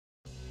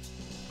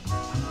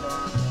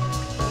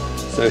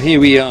So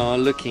here we are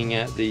looking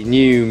at the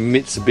new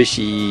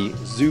Mitsubishi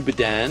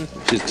Zubadan,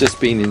 which has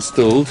just been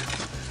installed.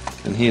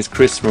 And here's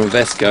Chris from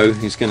Avesco,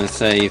 who's going to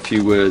say a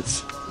few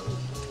words.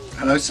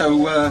 Hello,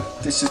 so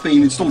this has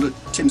been installed at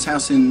Tim's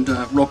house in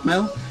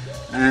Rodmell,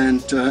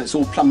 and it's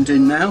all plumbed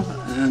in now,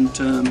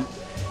 and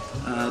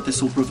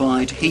this will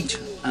provide heat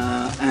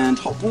and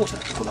hot water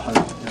for the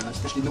home,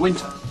 especially in the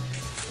winter.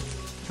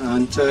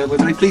 And we're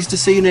very pleased to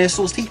see an air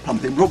source heat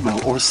pump in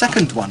Rodmell, or a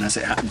second one as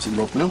it happens in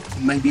Rodmell.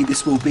 Maybe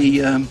this will be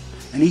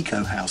an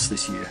eco house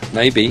this year.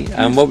 Maybe.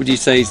 And what would you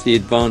say is the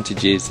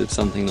advantages of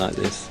something like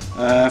this?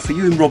 For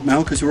you in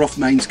Rodmell, because you're off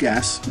mains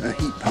gas, a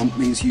heat pump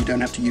means you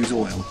don't have to use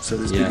oil, so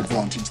there's a big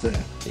advantage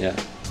there. Yeah.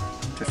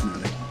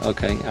 Definitely.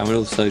 Okay, and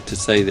also to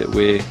say that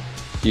we're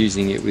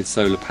using it with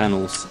solar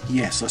panels.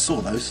 Yes, I saw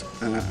those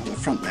at the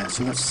front there,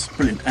 so that's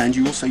brilliant. And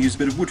you also use a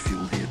bit of wood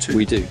fuel here too.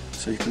 We do.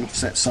 So you can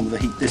offset some of the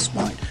heat this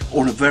might,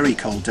 or on a very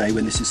cold day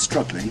when this is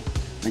struggling,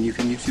 then you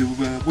can use your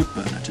wood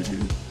burner to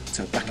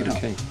back it up.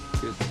 Okay,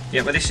 good.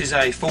 Yeah, but this is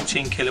a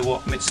 14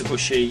 kilowatt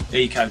Mitsubishi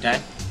EcoDan.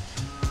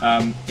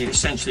 It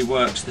essentially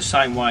works the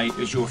same way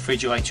as your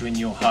refrigerator in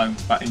your home,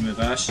 but in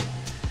reverse.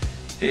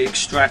 It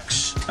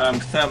extracts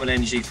thermal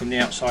energy from the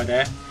outside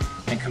air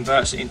and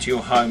converts it into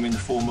your home in the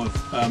form of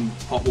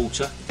hot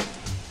water,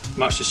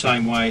 much the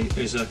same way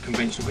as a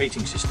conventional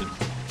heating system.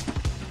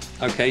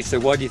 Okay, so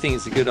why do you think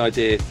it's a good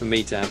idea for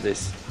me to have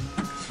this?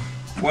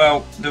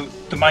 Well,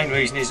 the main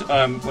reason is,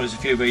 well, there's a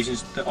few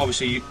reasons. That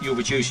obviously you're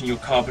reducing your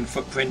carbon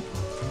footprint.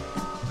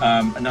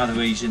 Another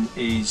reason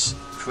is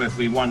for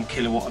every 1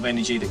 kilowatt of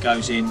energy that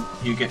goes in,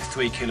 you get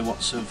 3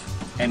 kilowatts of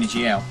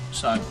energy out.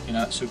 So, you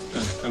know, it's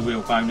a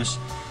real bonus.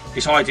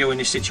 It's ideal in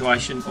this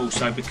situation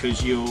also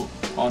because you're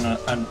on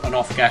an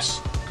off-gas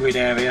grid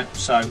area,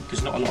 so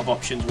there's not a lot of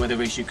options where there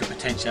is. You could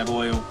potentially have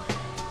oil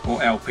or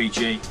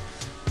LPG.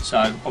 So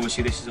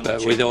obviously this is a lot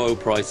cheaper. With oil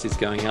prices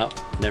going up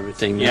and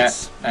everything, yeah,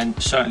 and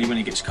certainly when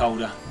it gets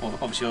colder,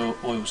 obviously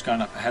oil's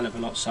going up a hell of a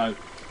lot. So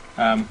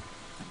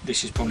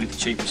this is probably the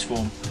cheapest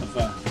form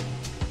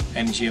of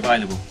energy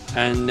available.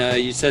 And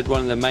you said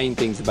one of the main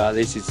things about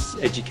this is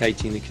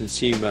educating the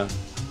consumer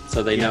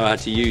so they know how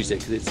to use it,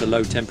 because it's a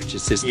low temperature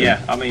system.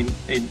 Yeah, I mean,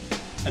 in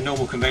a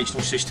normal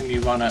conventional system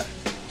you run at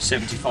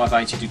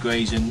 75-80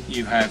 degrees and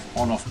you have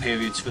on-off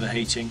periods for the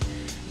heating.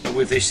 But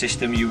with this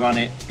system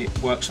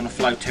it works on a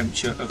float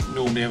temperature of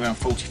normally around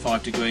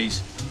 45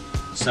 degrees.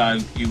 So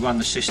you run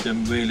the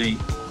system really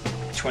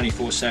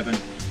 24/7,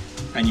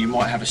 and you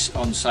might have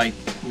on say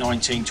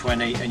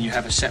 19-20, and you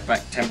have a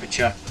setback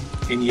temperature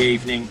in the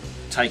evening,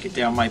 take it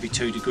down maybe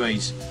 2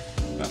 degrees.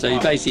 So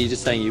you're basically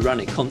just saying you run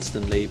it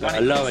constantly, but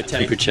a lower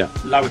temperature.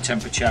 Lower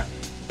temperature,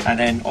 and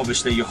then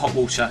obviously your hot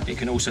water, it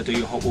can also do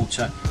your hot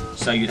water.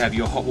 So you'd have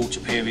your hot water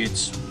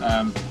periods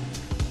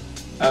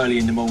early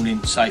in the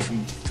morning, say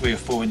from 3 or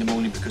 4 in the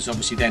morning, because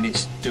obviously then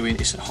it's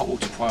a hot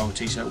water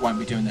priority, so it won't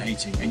be doing the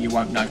heating, and you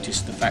won't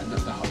notice the fact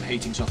that the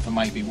heating's off for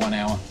maybe 1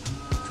 hour,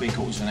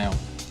 3/4 of an hour.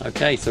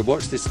 Okay, so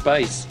watch this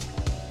space.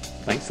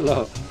 Thanks a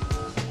lot.